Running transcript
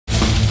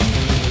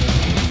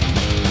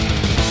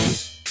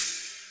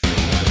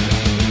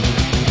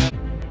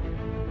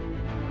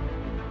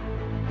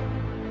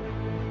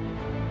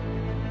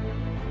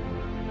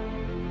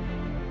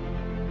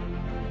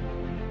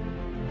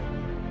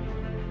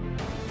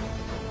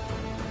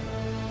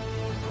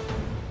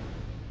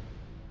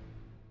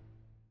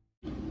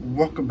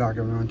Welcome back,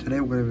 everyone. Today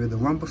we're going to review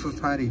the Rumble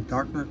Society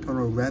Dark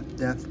Nocturnal Red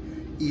Death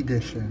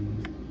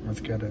Edition.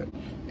 Let's get it.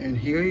 And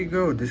here you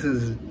go. This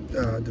is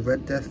the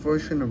Red Death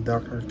version of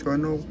Dark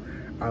Nocturnal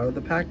out of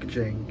the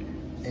packaging.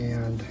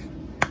 And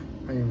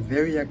I am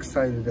very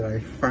excited that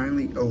I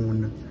finally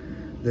own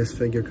this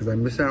figure because I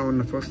missed out on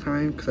the first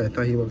time because I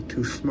thought he looked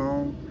too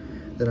small.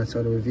 Then I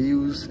saw the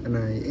reviews and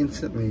I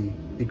instantly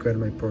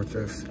regretted my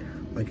purchase,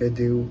 like I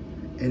do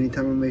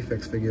anytime a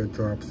Mayfix figure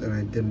drops and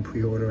I didn't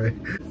pre-order it.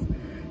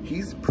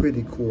 He's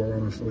pretty cool,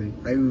 honestly.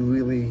 I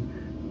really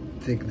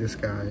dig this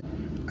guy.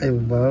 I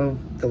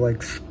love the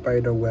like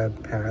spider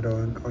web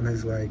pattern on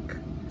his like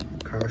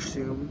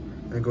costume,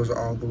 and it goes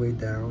all the way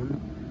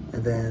down.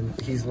 And then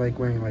he's like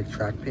wearing like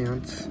track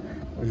pants,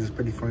 which is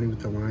pretty funny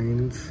with the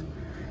lines.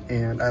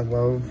 And I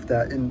love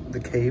that in the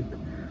cape,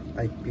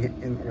 like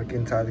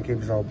inside the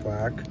cape is all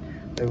black.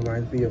 It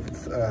reminds me of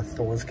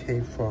Thor's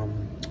cape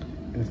from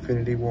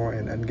Infinity War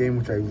and Endgame,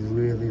 which I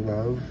really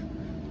love.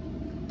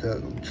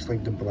 Just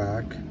like the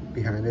black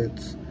behind it,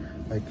 it's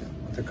like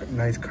the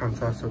nice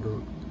contrast of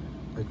the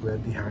like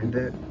red behind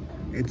it.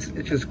 It's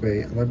just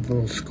great. I love the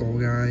little skull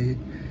guy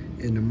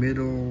in the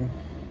middle.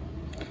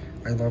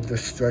 I love the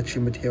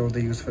stretchy material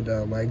they use for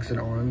the legs and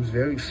arms.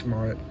 Very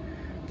smart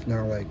to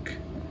not like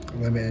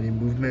limit any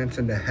movements.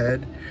 And the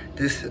head,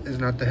 this is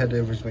not the head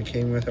that originally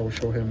came with. I will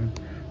show him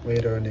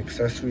later in the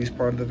accessories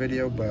part of the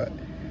video, but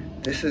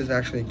this is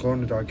actually glow in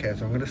the dark head,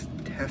 so I'm gonna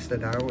test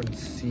it out and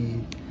see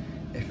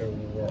if it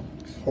works.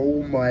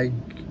 Oh my,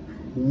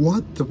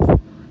 what the,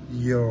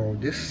 yo,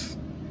 this,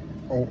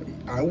 oh,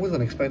 I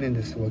wasn't expecting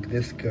this to look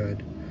this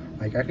good.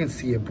 Like, I can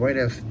see it bright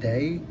as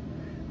day,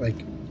 like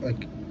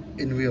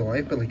in real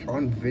life, but like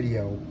on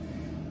video,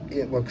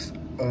 it looks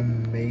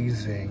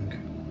amazing.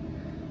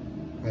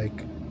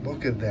 Like,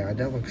 look at that,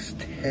 that looks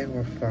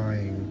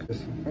terrifying.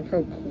 Look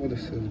how cool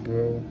this is,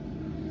 bro.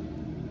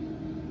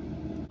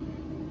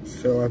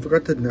 So I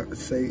forgot to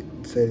say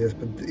this,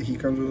 but he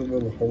comes with a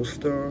little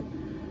holster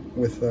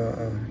with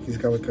he's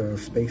got like a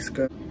space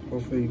gun.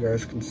 Hopefully you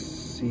guys can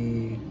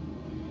see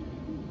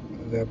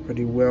that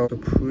pretty well. So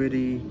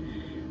pretty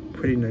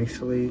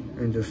nicely,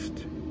 and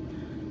just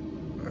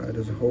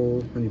there's a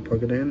hole when you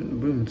plug it in.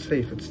 Boom, it's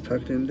safe. It's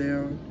tucked in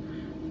there.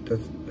 It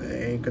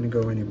ain't gonna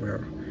go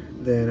anywhere.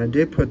 Then I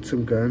did put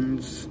some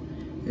guns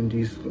in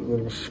these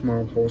little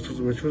small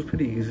holsters, which was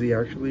pretty easy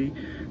actually.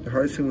 The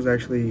hardest thing was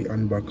actually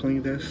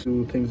unbuckling this.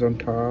 Two things on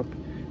top.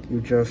 You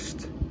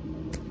just,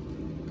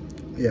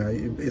 yeah,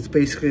 it's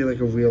basically like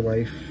a real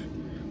life,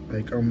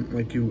 like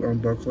you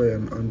unbuckle it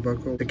and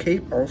unbuckle. The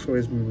cape also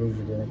is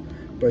removable,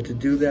 but to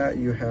do that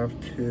you have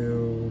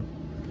to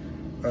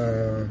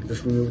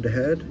just remove the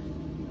head.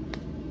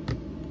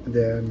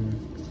 Then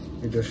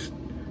you just,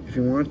 if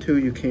you want to,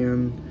 you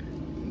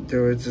can.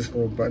 There is this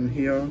little button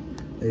here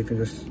that you can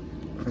just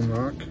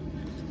unlock.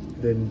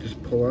 Then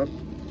just pull up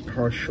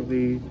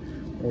partially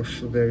or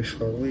very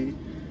slowly.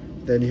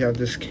 Then you have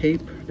this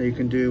cape that you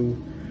can do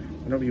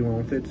whatever you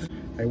want with it.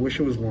 I wish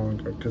it was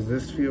longer because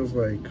this feels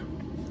like,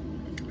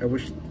 I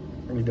wish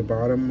the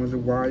bottom was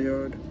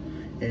wired,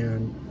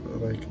 and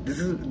like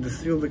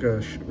this feels like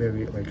a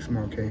very like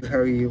small cape. This is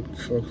how he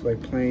looks,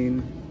 like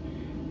plain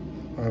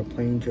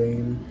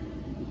Jane.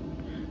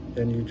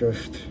 Then you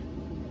just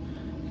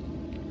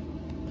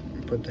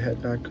put the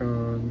head back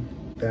on,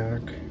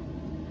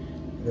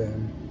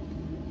 then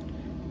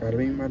bada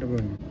bing, bada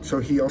boom. So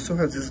he also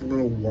has this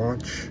little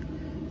watch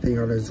thing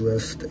on his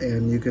wrist,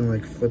 and you can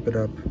like flip it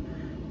up,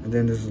 and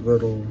then there's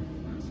little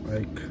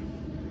like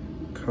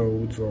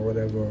codes or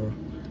whatever,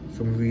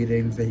 some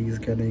readings that he's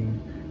getting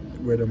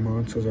where the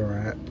monsters are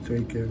at, so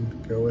he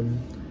can go and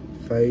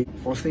fight.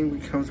 First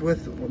thing he comes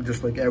with,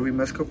 just like every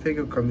Mezco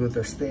figure, comes with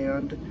a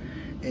stand,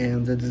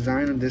 and the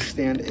design of this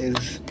stand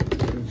is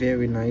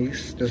very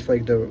nice. Just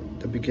like the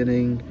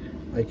beginning,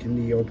 like in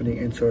the opening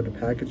insert of the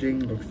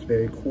packaging, looks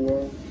very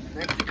cool.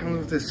 Next it comes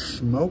with this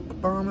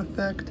smoke bomb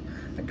effect.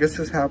 I guess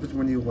this happens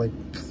when you like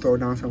throw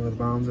down some of the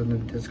bombs and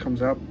it just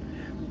comes up.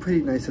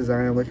 Pretty nice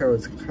design. I like how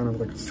it's kind of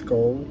like a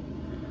skull.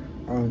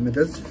 It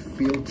does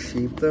feel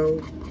cheap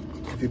though.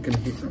 If you can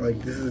hit,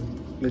 like, this is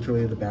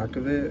literally the back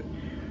of it,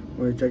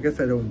 which I guess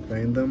I don't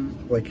blame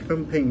them. Like, if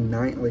I'm paying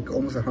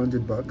almost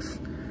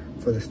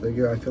 $100 for this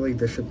figure, I feel like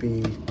this should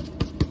be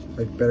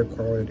like better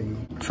quality.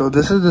 So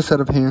this is the set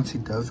of hands he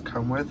does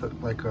come with,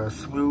 like a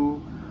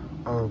slew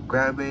of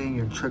grabbing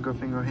and trigger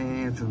finger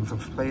hands and some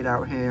splayed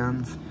out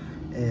hands,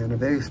 and a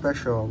very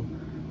special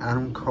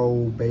Adam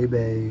Cole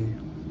Bebe,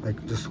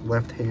 like just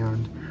left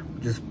hand,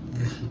 which is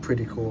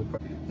pretty cool.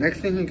 But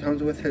next thing he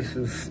comes with is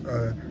this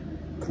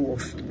cool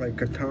like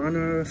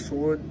katana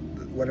sword,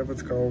 whatever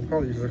it's called,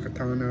 probably just a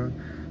katana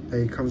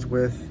that he comes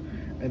with,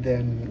 and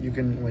then you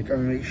can like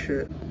unleash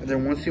it, and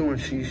then once you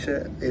unleash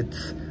it,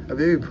 it's a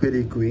very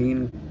pretty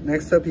green.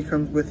 Next up he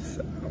comes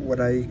with what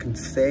I can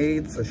say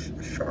it's a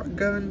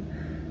shotgun,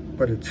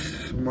 but it's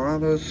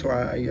smaller, so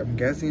I'm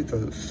guessing it's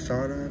a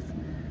sawed-off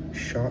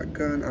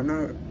shotgun.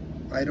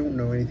 I don't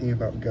know anything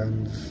about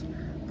guns.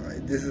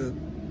 This is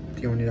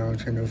the only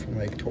knowledge I know from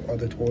like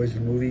other toys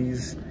and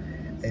movies,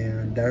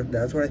 And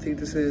that's what I think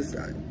this is.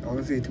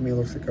 Honestly, to me, it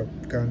looks like a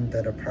gun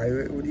that a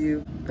pirate would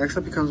use. Next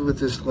up, it comes with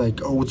this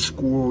like old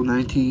school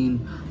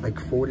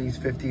 40s,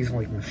 50s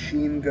like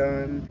machine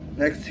gun.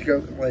 Next, he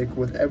comes like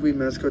with every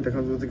Mezco that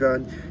comes with the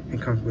gun. It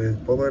comes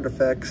with bullet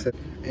effects,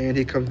 and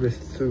he comes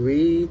with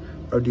 3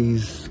 of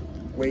these.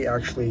 Wait,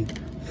 actually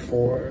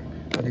 4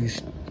 of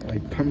these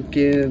like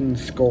pumpkin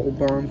skull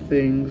bomb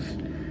things,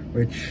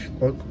 which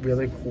look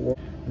really cool.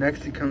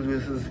 Next, it comes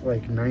with this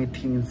like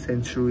 19th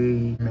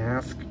century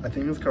mask. I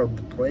think it's called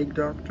the Plague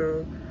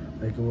Doctor.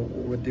 Like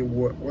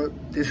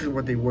this is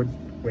what they would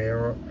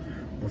wear.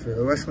 If you're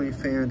a wrestling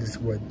fan, this is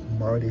what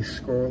Marty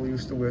Scurll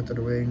used to wear to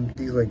the ring.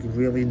 These like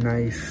really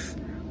nice,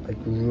 like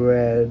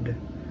red,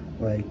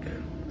 like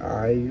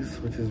eyes,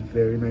 which is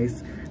very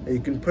nice. That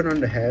you can put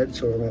on the head.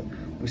 So let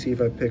me see if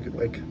I pick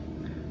like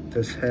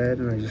this head,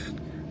 and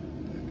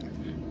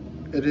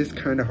it is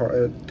kind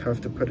of tough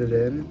to put it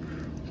in.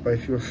 But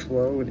if you're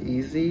slow and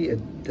easy,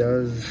 it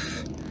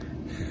does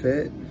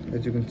fit,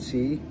 as you can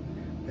see.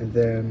 And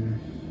then,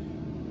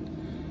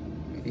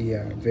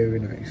 yeah, very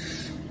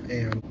nice.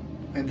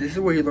 And this is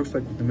what he looks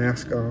like with the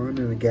mask on.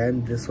 And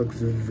again, this looks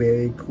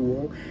very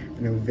cool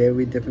and a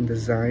very different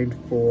design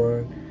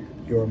for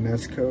your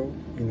Mezco.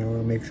 You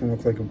know, it makes him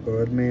look like a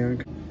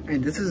Birdman.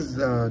 And this is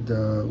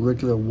the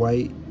regular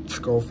white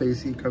skull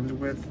face he comes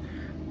with,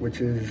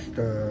 which is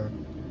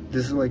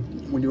this is like,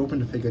 when you open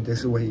the figure,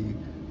 this is what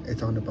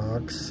it's on the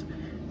box.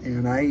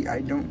 And I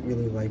don't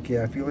really like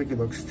it. I feel like it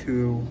looks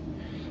too,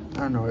 I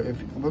don't know, it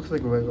looks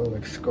like a regular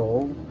like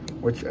skull,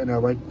 and I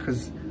like,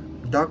 because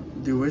the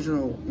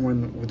original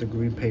one with the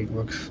green paint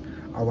looks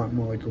a lot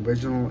more like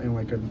original and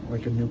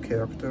like a new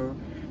character.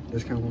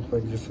 This kind of looks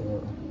like just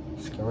a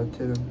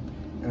skeleton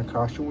in a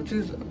costume, which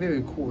is a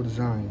very cool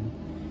design.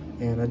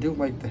 And I do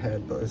like the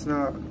head, but it's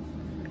not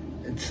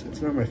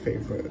my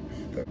favorite.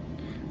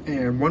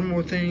 And one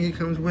more thing he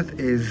comes with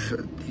is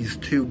these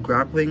 2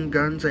 grappling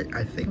guns.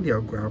 I think they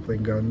are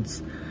grappling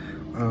guns.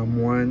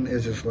 One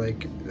is just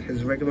like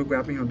his regular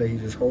grappling gun that he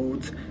just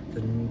holds,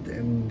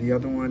 and the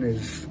other one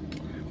is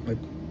like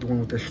the one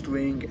with the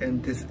string.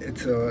 And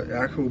it's a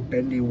actual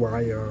bendy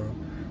wire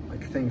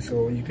like thing,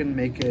 so you can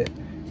make it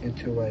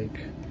into like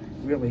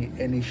really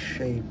any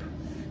shape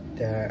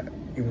that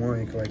you want.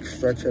 You can like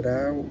stretch it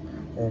out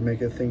or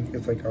make it think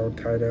it's like all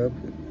tied up.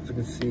 As you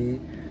can see,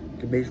 you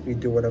can basically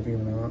do whatever you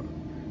want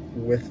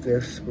with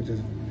this, which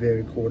is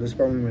very cool. This is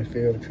probably my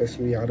favorite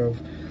accessory out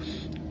of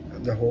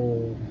the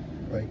whole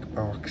like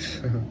box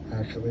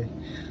actually.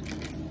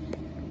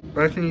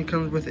 But I think it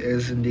comes with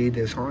is indeed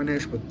this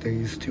harness with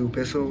these 2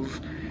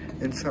 pistols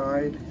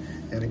inside.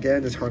 And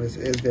again, this harness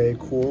is very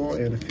cool,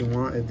 and if you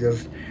want, it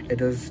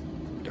does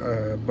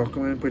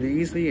buckle in pretty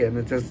easily, and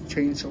it does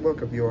change the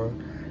look of your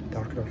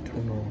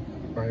Nocturnal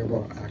by a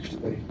lot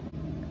actually.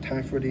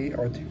 Time for the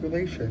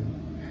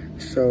articulation.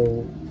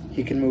 So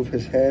he can move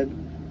his head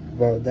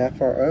about that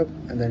far up,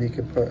 and then he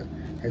can put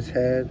his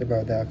head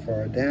about that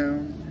far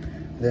down.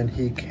 Then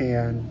he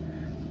can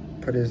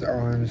put his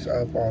arms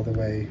up all the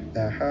way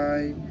that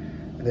high.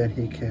 Then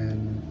he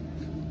can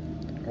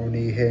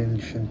only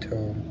hinge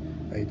until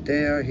right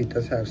there. He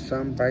does have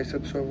some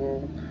bicep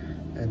swivel,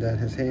 and then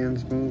his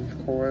hands move,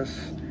 of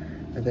course.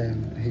 And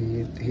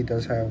then he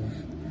does have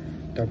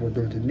double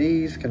jointed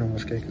knees, can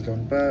almost kick his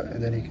own butt,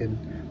 and then he can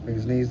bring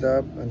his knees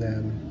up, and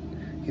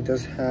then he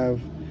does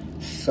have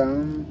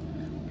some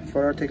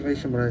foot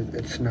articulation, but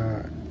it's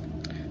not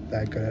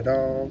that good at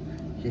all.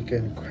 He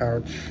can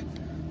crouch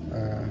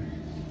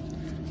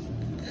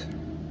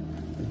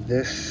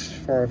this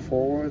far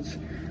forwards,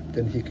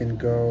 then he can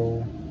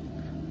go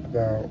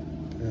about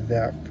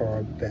that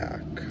far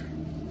back.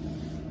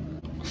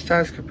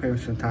 Status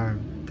comparison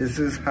time. This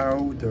is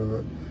how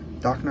the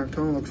Doc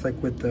Nocturnal looks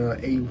like with the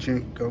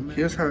Agent Gomez.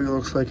 Here's how he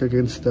looks like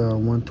against the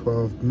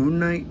 112 Moon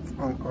Knight,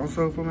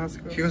 also from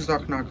Mezco. Here's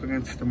Doc Nocturnal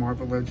against the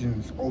Marvel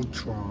Legends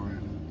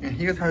Ultron. And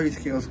here's how he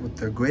scales with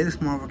the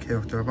greatest Marvel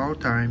character of all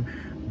time,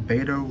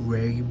 Beta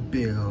Ray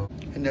Bill.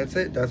 And that's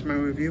it. That's my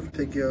review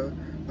figure.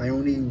 My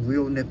only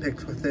real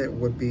nitpicks with it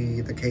would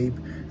be the cape.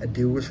 I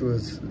do wish it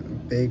was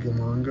big and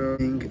longer. The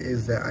thing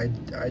is that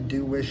I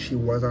do wish she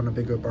was on a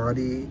bigger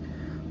body.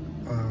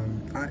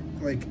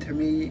 To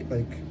me,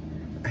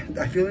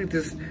 I feel like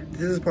this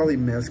is probably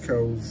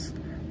Mezco's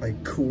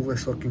like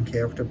coolest looking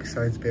character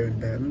besides Baron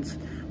Ben's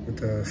with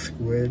the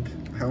squid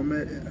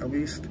helmet at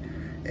least.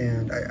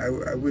 And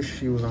I wish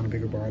he was on a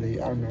bigger body.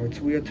 I don't know, it's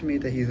weird to me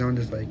that he's on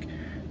this like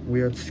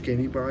weird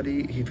skinny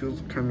body. He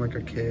feels kind of like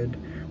a kid,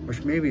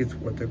 which maybe it's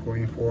what they're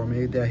going for.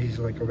 Maybe that he's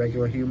like a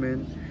regular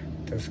human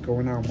that's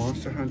going out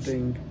monster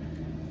hunting.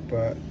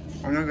 But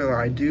I'm not gonna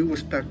lie, I do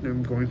respect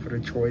them going for the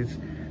choice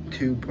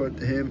to put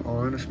him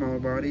on a smaller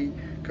body,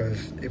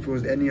 because if it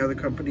was any other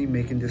company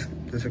making this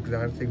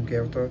exact same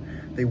character,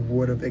 they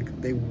would have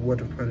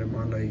put him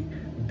on a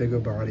bigger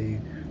body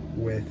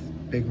with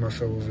big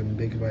muscles and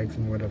big legs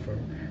and whatever.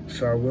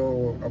 So I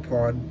will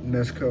applaud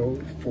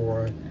Mezco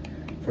for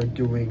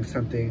doing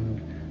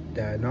something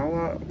that not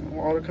a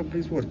lot of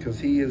companies would, because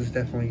he is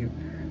definitely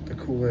the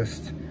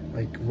coolest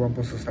like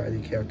Rumble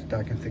Society character that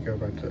I can think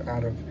of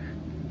out of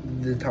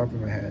the top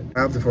of my head.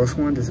 I have the first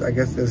one. I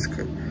guess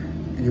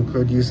you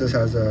could use this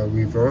as a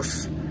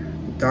reverse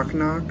Doc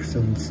Knock,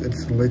 since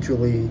it's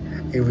literally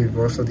a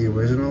reverse of the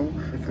original.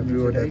 If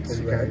everywhere that's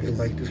red is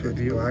like this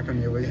review, black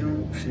on the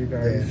original, see you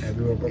guys. Then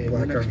everywhere but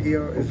black on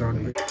here is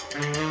on.